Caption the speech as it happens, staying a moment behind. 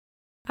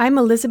I'm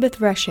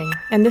Elizabeth Rushing,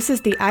 and this is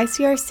the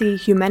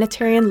ICRC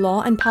Humanitarian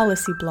Law and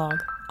Policy blog,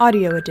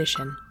 audio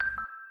edition.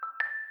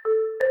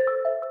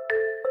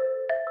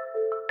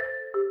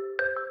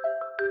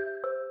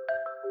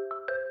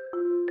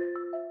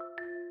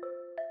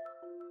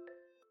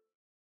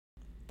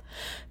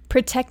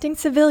 Protecting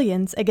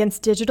Civilians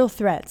Against Digital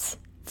Threats: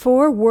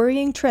 4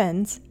 Worrying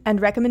Trends and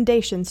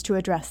Recommendations to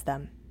Address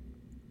Them.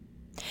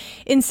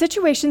 In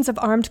situations of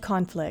armed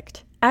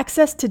conflict,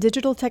 access to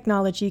digital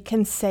technology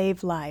can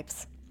save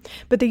lives.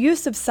 But the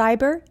use of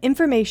cyber,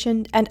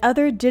 information, and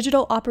other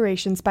digital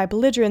operations by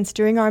belligerents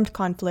during armed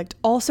conflict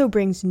also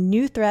brings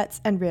new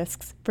threats and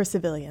risks for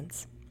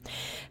civilians.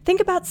 Think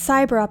about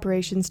cyber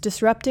operations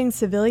disrupting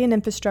civilian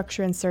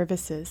infrastructure and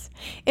services,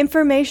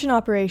 information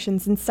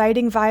operations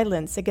inciting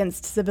violence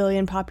against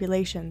civilian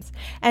populations,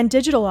 and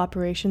digital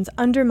operations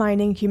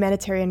undermining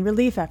humanitarian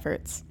relief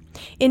efforts.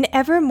 In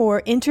ever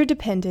more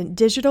interdependent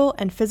digital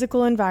and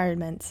physical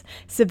environments,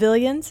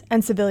 civilians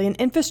and civilian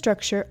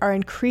infrastructure are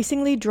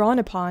increasingly drawn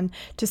upon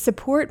to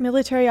support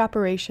military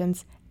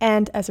operations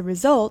and, as a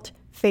result,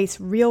 face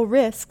real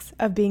risks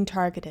of being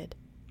targeted.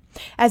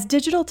 As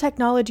digital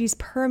technologies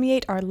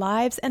permeate our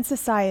lives and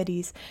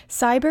societies,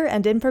 cyber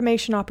and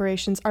information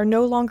operations are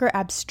no longer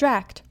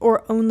abstract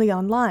or only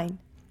online.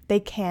 They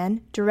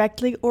can,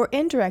 directly or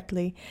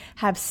indirectly,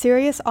 have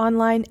serious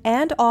online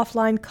and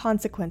offline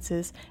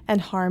consequences and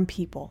harm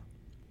people.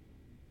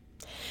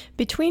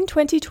 Between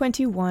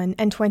 2021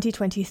 and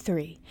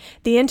 2023,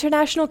 the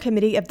International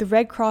Committee of the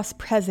Red Cross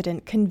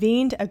President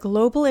convened a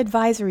global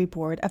advisory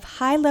board of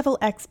high-level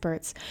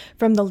experts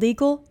from the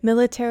legal,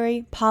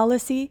 military,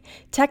 policy,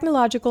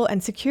 technological,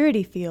 and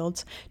security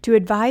fields to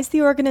advise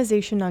the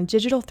organization on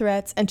digital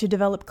threats and to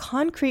develop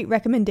concrete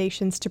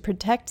recommendations to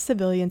protect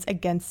civilians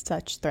against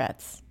such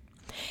threats.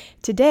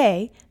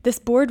 Today, this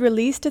board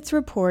released its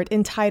report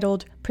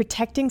entitled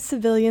Protecting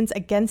Civilians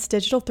Against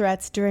Digital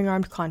Threats During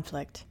Armed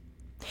Conflict.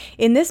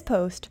 In this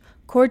post,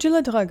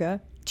 Cordula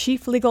Droege,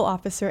 Chief Legal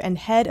Officer and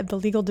Head of the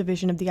Legal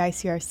Division of the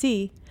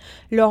ICRC,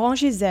 Laurent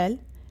Giselle,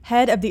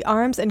 Head of the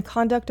Arms and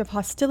Conduct of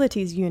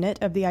Hostilities Unit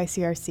of the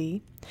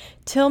ICRC,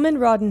 Tilman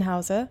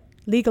Rodenhauser,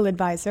 Legal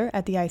Advisor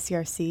at the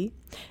ICRC,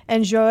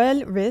 and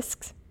Joël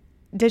Risks,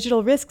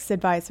 Digital Risks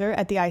Advisor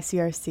at the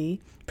ICRC,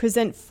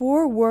 present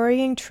 4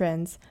 worrying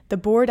trends the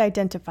board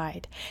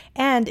identified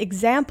and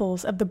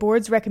examples of the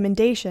board's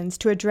recommendations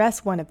to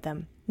address one of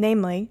them,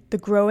 namely the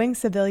growing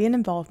civilian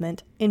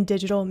involvement in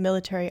digital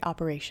military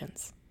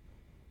operations.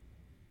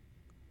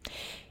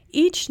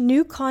 Each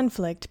new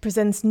conflict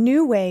presents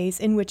new ways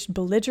in which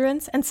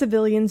belligerents and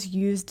civilians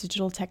use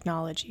digital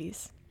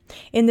technologies.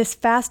 In this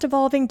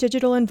fast-evolving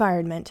digital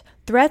environment,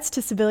 threats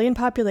to civilian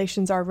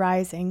populations are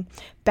rising,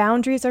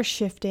 boundaries are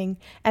shifting,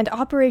 and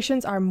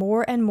operations are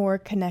more and more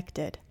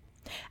connected.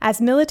 As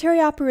military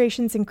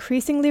operations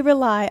increasingly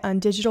rely on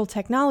digital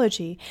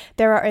technology,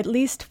 there are at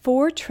least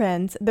 4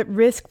 trends that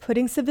risk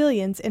putting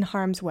civilians in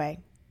harm's way.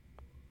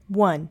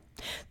 1.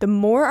 The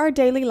more our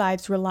daily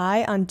lives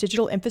rely on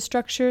digital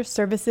infrastructure,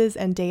 services,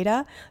 and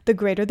data, the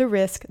greater the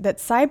risk that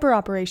cyber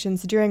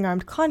operations during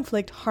armed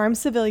conflict harm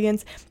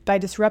civilians by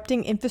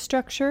disrupting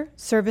infrastructure,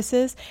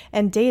 services,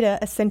 and data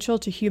essential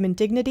to human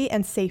dignity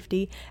and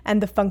safety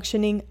and the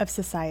functioning of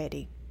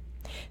society.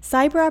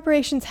 Cyber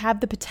operations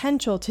have the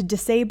potential to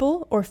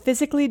disable or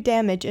physically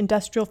damage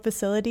industrial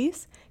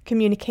facilities,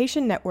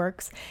 communication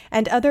networks,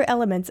 and other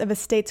elements of a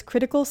state's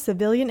critical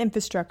civilian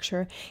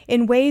infrastructure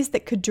in ways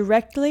that could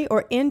directly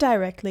or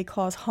indirectly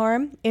cause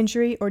harm,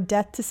 injury, or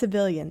death to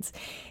civilians,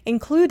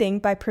 including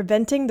by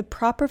preventing the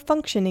proper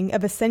functioning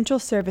of essential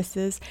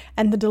services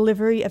and the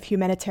delivery of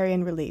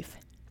humanitarian relief.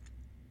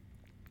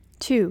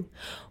 2.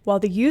 While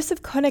the use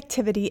of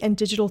connectivity and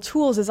digital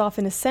tools is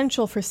often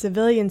essential for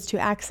civilians to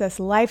access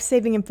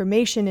life-saving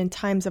information in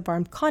times of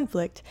armed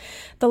conflict,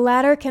 the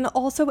latter can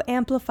also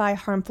amplify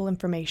harmful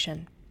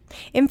information.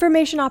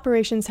 Information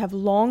operations have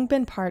long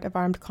been part of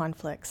armed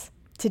conflicts.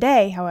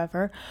 Today,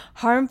 however,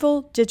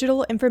 harmful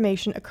digital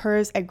information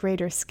occurs at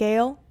greater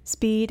scale,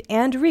 speed,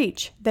 and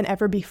reach than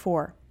ever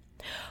before.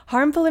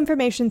 Harmful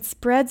information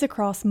spreads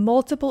across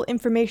multiple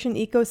information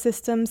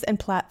ecosystems and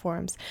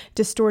platforms,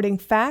 distorting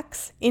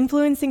facts,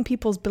 influencing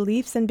people's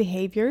beliefs and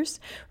behaviors,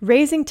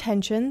 raising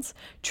tensions,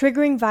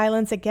 triggering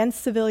violence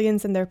against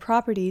civilians and their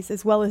properties,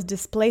 as well as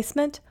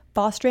displacement,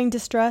 fostering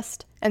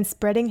distrust, and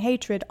spreading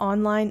hatred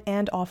online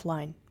and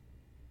offline.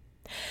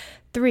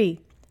 3.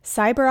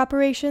 Cyber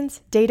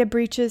operations, data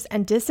breaches,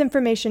 and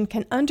disinformation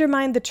can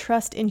undermine the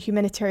trust in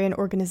humanitarian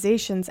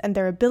organizations and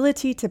their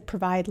ability to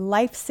provide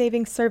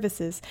life-saving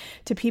services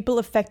to people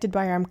affected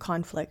by armed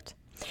conflict.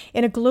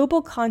 In a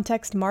global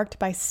context marked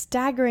by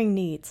staggering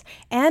needs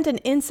and an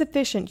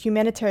insufficient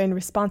humanitarian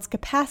response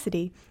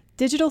capacity,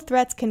 digital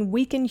threats can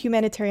weaken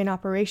humanitarian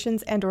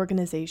operations and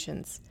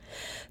organizations.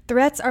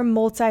 Threats are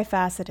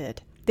multifaceted.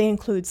 They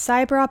include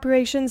cyber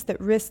operations that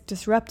risk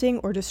disrupting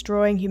or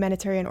destroying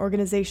humanitarian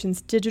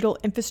organizations' digital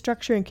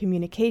infrastructure and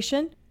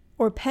communication,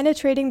 or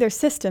penetrating their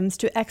systems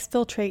to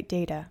exfiltrate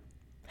data.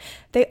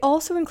 They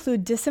also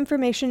include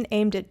disinformation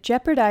aimed at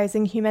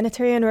jeopardizing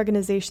humanitarian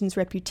organizations'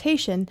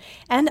 reputation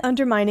and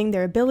undermining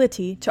their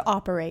ability to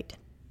operate.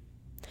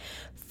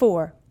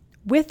 4.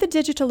 With the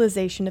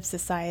digitalization of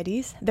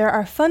societies, there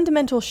are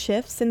fundamental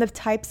shifts in the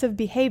types of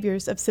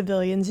behaviors of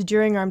civilians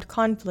during armed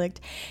conflict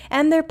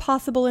and their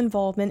possible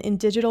involvement in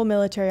digital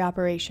military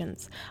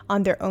operations,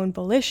 on their own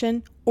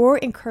volition or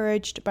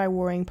encouraged by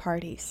warring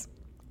parties.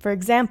 For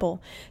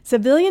example,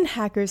 civilian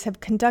hackers have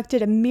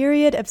conducted a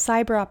myriad of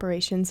cyber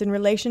operations in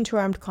relation to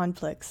armed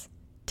conflicts.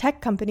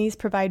 Tech companies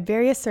provide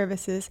various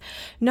services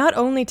not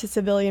only to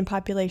civilian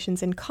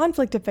populations in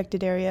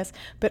conflict-affected areas,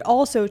 but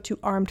also to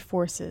armed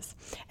forces.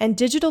 And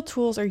digital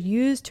tools are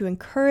used to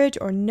encourage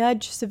or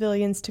nudge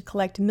civilians to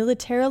collect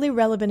militarily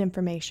relevant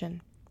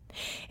information.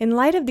 In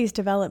light of these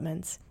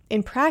developments,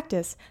 in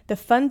practice, the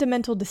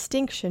fundamental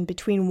distinction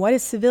between what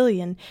is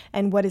civilian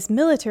and what is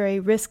military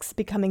risks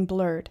becoming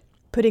blurred,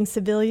 putting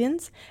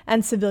civilians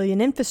and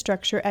civilian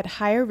infrastructure at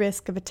higher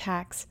risk of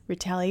attacks,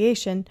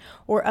 retaliation,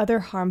 or other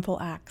harmful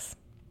acts.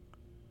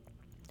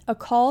 A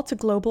call to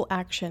global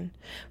action.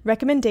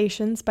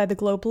 Recommendations by the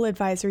Global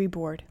Advisory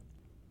Board.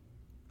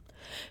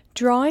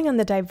 Drawing on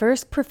the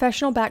diverse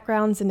professional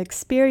backgrounds and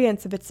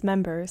experience of its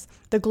members,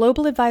 the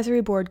Global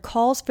Advisory Board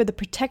calls for the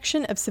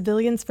protection of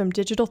civilians from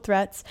digital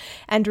threats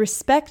and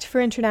respect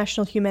for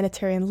international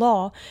humanitarian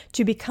law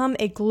to become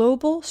a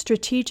global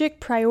strategic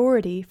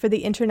priority for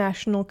the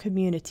international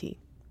community.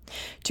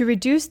 To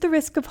reduce the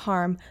risk of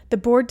harm, the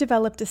board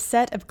developed a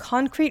set of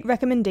concrete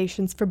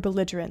recommendations for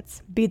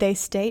belligerents, be they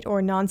state or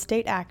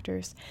non-state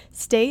actors,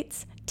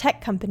 states,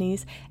 tech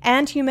companies,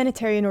 and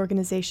humanitarian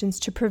organizations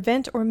to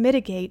prevent or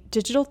mitigate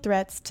digital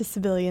threats to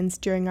civilians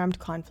during armed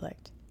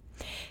conflict.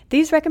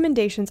 These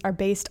recommendations are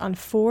based on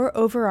 4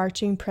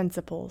 overarching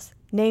principles,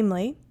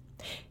 namely,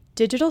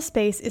 digital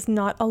space is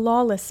not a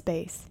lawless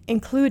space,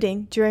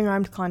 including during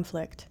armed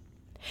conflict.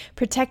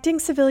 Protecting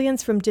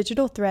civilians from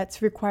digital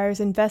threats requires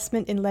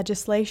investment in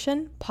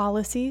legislation,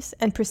 policies,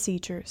 and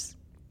procedures.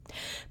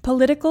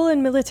 Political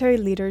and military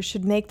leaders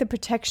should make the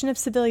protection of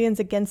civilians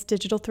against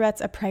digital threats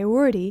a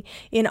priority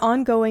in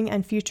ongoing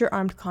and future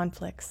armed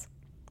conflicts.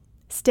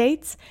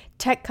 States,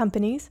 tech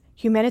companies,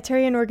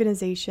 humanitarian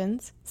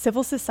organizations,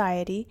 civil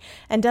society,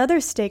 and other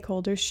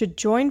stakeholders should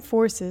join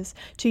forces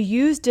to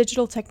use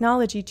digital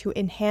technology to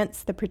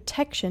enhance the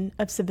protection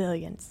of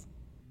civilians.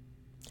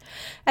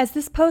 As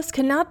this post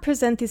cannot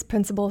present these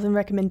principles and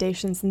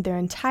recommendations in their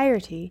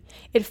entirety,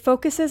 it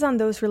focuses on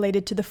those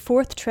related to the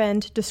 4th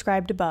trend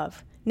described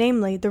above,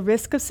 namely the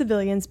risk of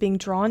civilians being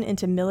drawn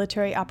into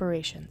military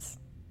operations.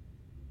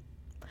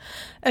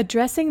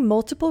 Addressing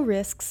multiple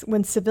risks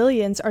when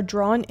civilians are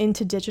drawn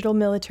into digital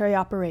military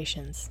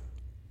operations.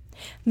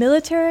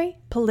 Military,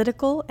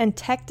 political, and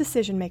tech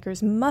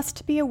decision-makers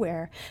must be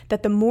aware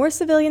that the more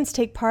civilians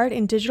take part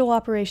in digital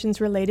operations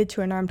related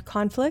to an armed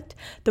conflict,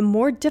 the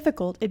more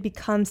difficult it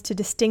becomes to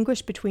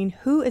distinguish between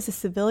who is a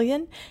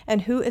civilian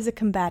and who is a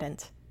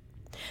combatant.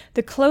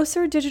 The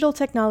closer digital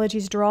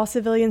technologies draw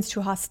civilians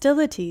to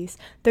hostilities,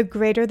 the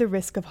greater the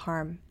risk of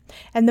harm.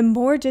 And the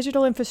more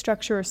digital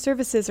infrastructure or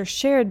services are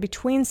shared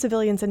between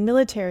civilians and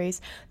militaries,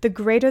 the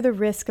greater the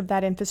risk of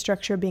that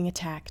infrastructure being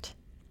attacked.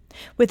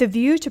 With a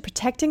view to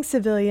protecting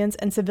civilians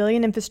and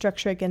civilian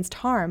infrastructure against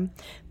harm,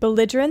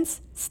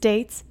 belligerents,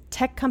 states,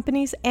 tech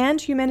companies,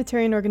 and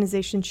humanitarian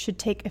organizations should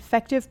take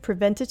effective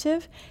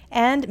preventative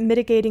and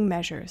mitigating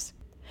measures.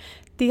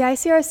 The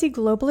ICRC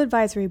Global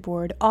Advisory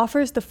Board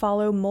offers the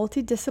following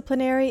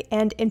multidisciplinary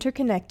and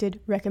interconnected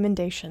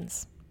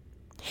recommendations.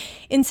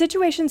 In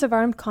situations of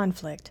armed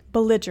conflict,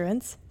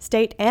 belligerents,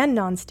 state and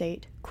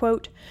non-state,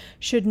 quote,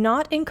 should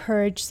not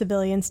encourage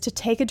civilians to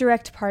take a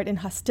direct part in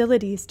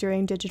hostilities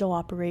during digital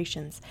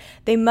operations.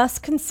 They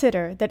must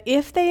consider that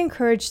if they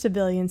encourage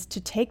civilians to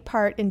take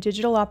part in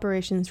digital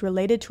operations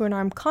related to an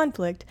armed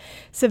conflict,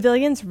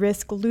 civilians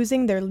risk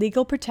losing their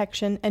legal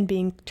protection and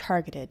being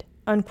targeted,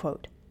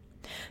 unquote.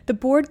 The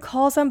board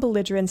calls on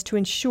belligerents to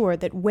ensure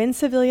that when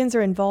civilians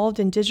are involved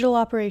in digital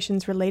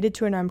operations related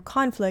to an armed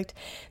conflict,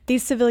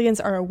 these civilians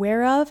are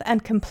aware of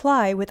and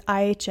comply with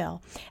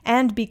IHL,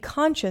 and be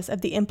conscious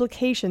of the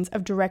implications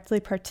of directly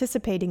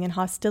participating in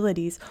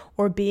hostilities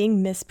or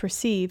being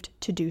misperceived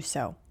to do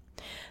so.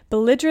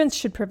 Belligerents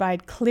should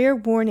provide clear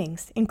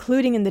warnings,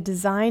 including in the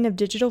design of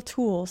digital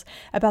tools,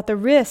 about the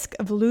risk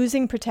of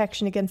losing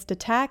protection against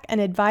attack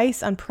and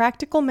advice on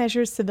practical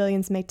measures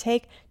civilians may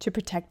take to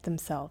protect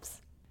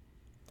themselves.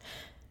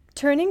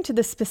 Turning to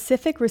the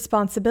specific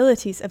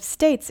responsibilities of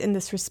states in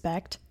this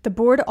respect, the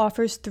board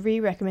offers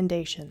 3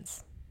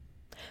 recommendations.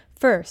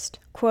 First,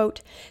 quote,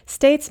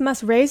 states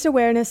must raise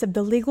awareness of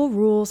the legal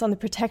rules on the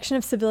protection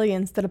of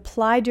civilians that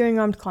apply during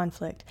armed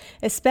conflict,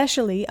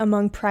 especially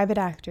among private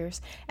actors,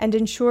 and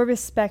ensure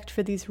respect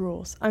for these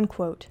rules,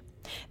 unquote.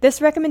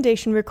 This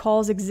recommendation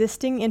recalls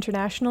existing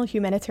international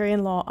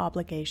humanitarian law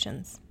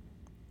obligations.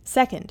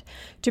 Second,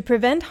 to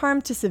prevent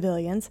harm to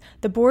civilians,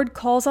 the board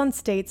calls on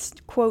states,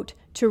 quote,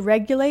 to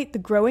regulate the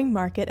growing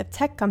market of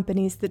tech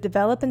companies that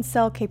develop and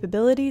sell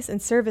capabilities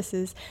and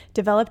services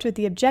developed with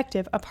the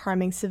objective of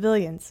harming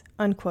civilians,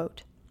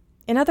 unquote.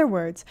 In other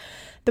words,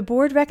 the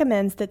board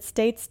recommends that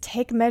states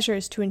take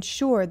measures to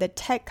ensure that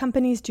tech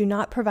companies do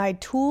not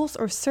provide tools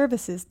or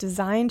services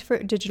designed for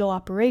digital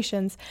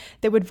operations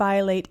that would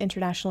violate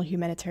international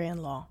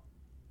humanitarian law.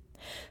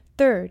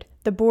 Third,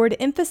 the board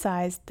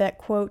emphasized that,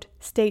 quote,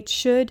 states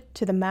should,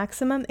 to the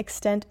maximum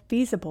extent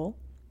feasible,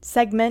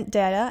 segment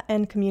data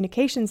and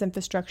communications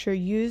infrastructure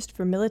used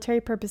for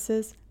military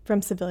purposes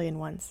from civilian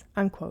ones,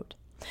 unquote.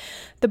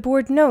 The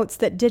board notes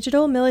that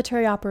digital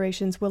military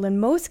operations will in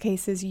most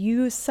cases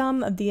use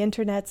some of the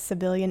Internet's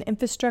civilian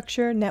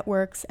infrastructure,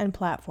 networks, and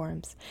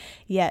platforms.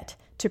 Yet,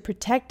 to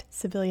protect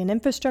civilian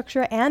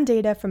infrastructure and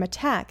data from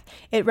attack,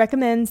 it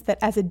recommends that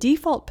as a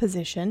default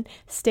position,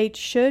 states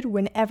should,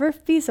 whenever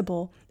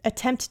feasible,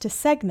 attempt to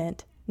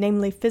segment,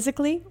 namely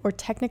physically or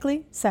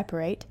technically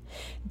separate,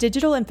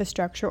 digital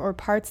infrastructure or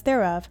parts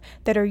thereof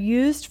that are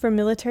used for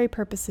military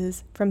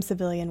purposes from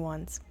civilian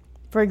ones.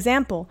 For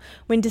example,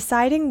 when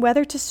deciding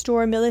whether to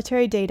store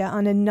military data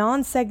on a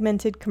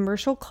non-segmented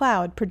commercial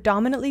cloud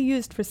predominantly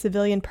used for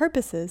civilian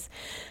purposes,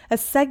 a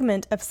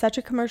segment of such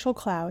a commercial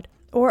cloud,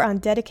 or on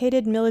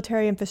dedicated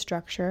military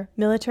infrastructure,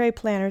 military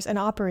planners and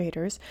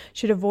operators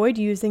should avoid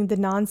using the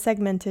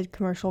non-segmented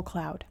commercial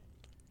cloud.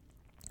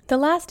 The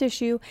last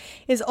issue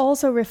is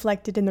also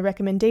reflected in the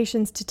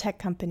recommendations to tech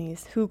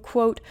companies who,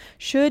 quote,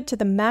 should, to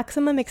the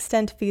maximum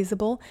extent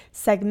feasible,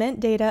 segment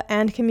data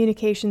and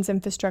communications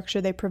infrastructure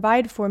they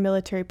provide for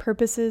military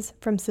purposes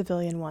from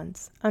civilian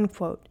ones,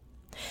 unquote.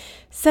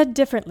 Said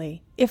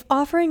differently, if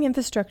offering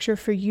infrastructure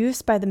for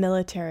use by the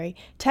military,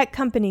 tech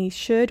companies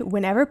should,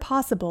 whenever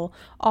possible,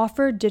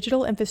 offer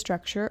digital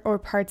infrastructure or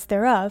parts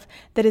thereof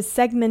that is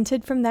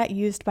segmented from that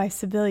used by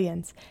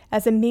civilians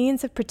as a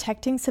means of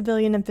protecting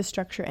civilian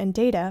infrastructure and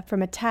data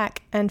from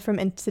attack and from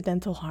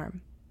incidental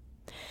harm.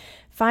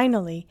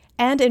 Finally,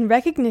 and in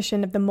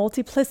recognition of the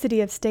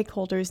multiplicity of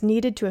stakeholders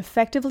needed to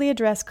effectively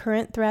address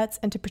current threats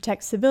and to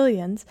protect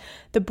civilians,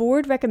 the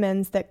board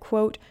recommends that,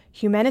 quote,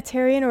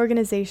 humanitarian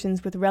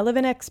organizations with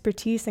relevant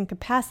expertise and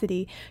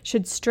capacity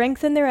should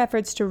strengthen their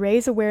efforts to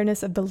raise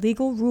awareness of the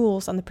legal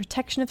rules on the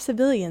protection of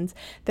civilians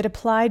that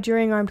apply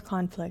during armed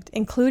conflict,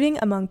 including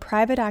among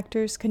private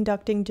actors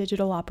conducting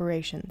digital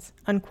operations,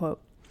 unquote.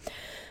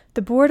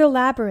 The board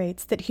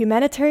elaborates that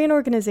humanitarian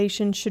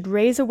organizations should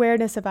raise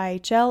awareness of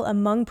IHL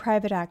among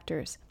private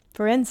actors,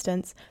 for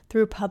instance,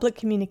 through public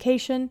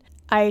communication,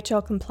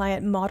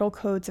 IHL-compliant model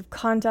codes of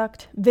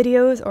conduct,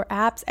 videos or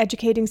apps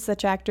educating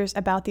such actors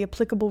about the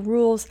applicable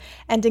rules,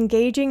 and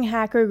engaging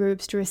hacker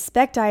groups to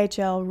respect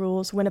IHL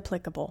rules when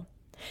applicable.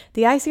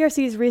 The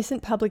ICRC's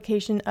recent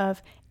publication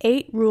of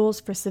 8 Rules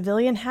for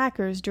Civilian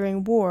Hackers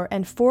During War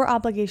and 4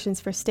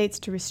 Obligations for States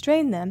to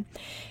Restrain Them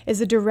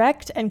is a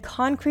direct and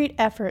concrete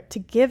effort to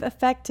give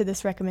effect to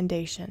this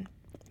recommendation.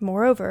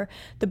 Moreover,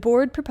 the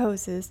board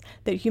proposes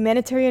that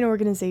humanitarian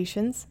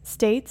organizations,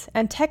 states,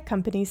 and tech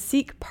companies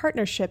seek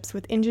partnerships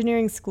with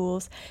engineering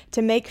schools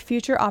to make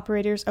future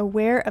operators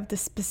aware of the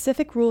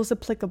specific rules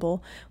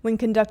applicable when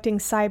conducting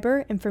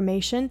cyber,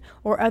 information,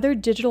 or other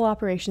digital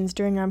operations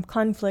during armed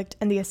conflict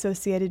and the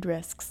associated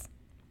risks.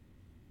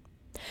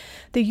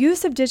 The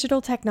use of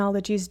digital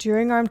technologies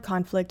during armed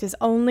conflict is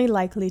only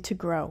likely to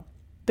grow.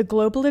 The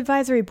Global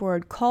Advisory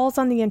Board calls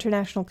on the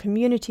international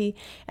community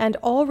and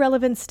all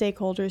relevant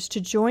stakeholders to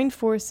join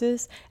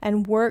forces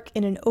and work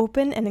in an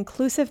open and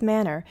inclusive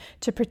manner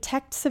to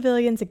protect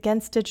civilians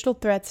against digital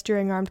threats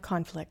during armed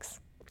conflicts.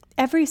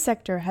 Every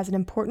sector has an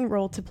important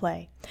role to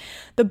play.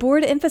 The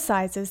board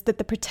emphasizes that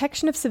the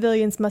protection of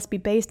civilians must be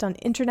based on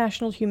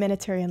international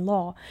humanitarian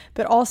law,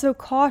 but also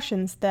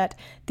cautions that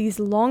these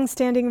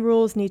long-standing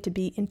rules need to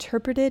be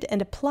interpreted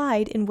and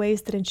applied in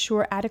ways that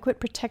ensure adequate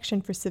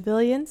protection for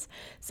civilians,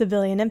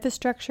 civilian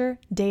infrastructure,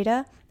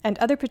 data, and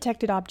other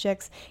protected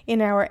objects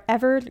in our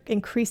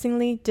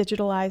ever-increasingly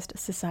digitalized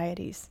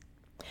societies.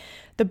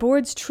 The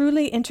board's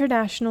truly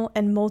international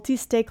and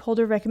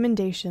multi-stakeholder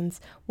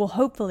recommendations will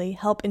hopefully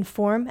help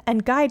inform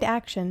and guide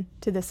action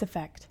to this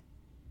effect.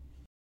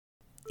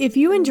 If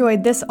you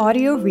enjoyed this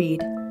audio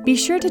read, be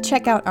sure to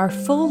check out our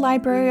full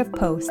library of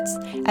posts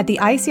at the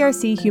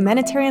ICRC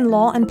Humanitarian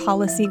Law and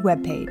Policy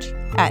webpage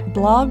at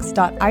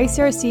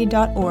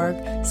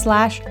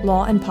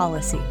blogs.icrc.org/law and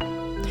policy.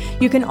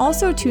 You can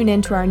also tune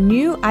in to our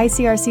new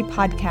ICRC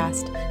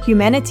podcast,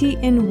 Humanity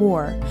in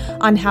War,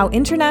 on how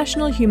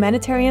international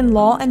humanitarian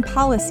law and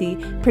policy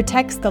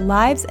protects the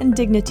lives and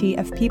dignity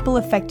of people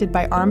affected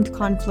by armed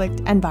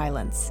conflict and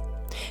violence.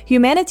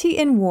 Humanity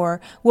in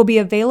War will be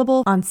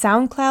available on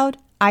SoundCloud,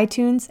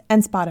 iTunes,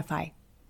 and Spotify.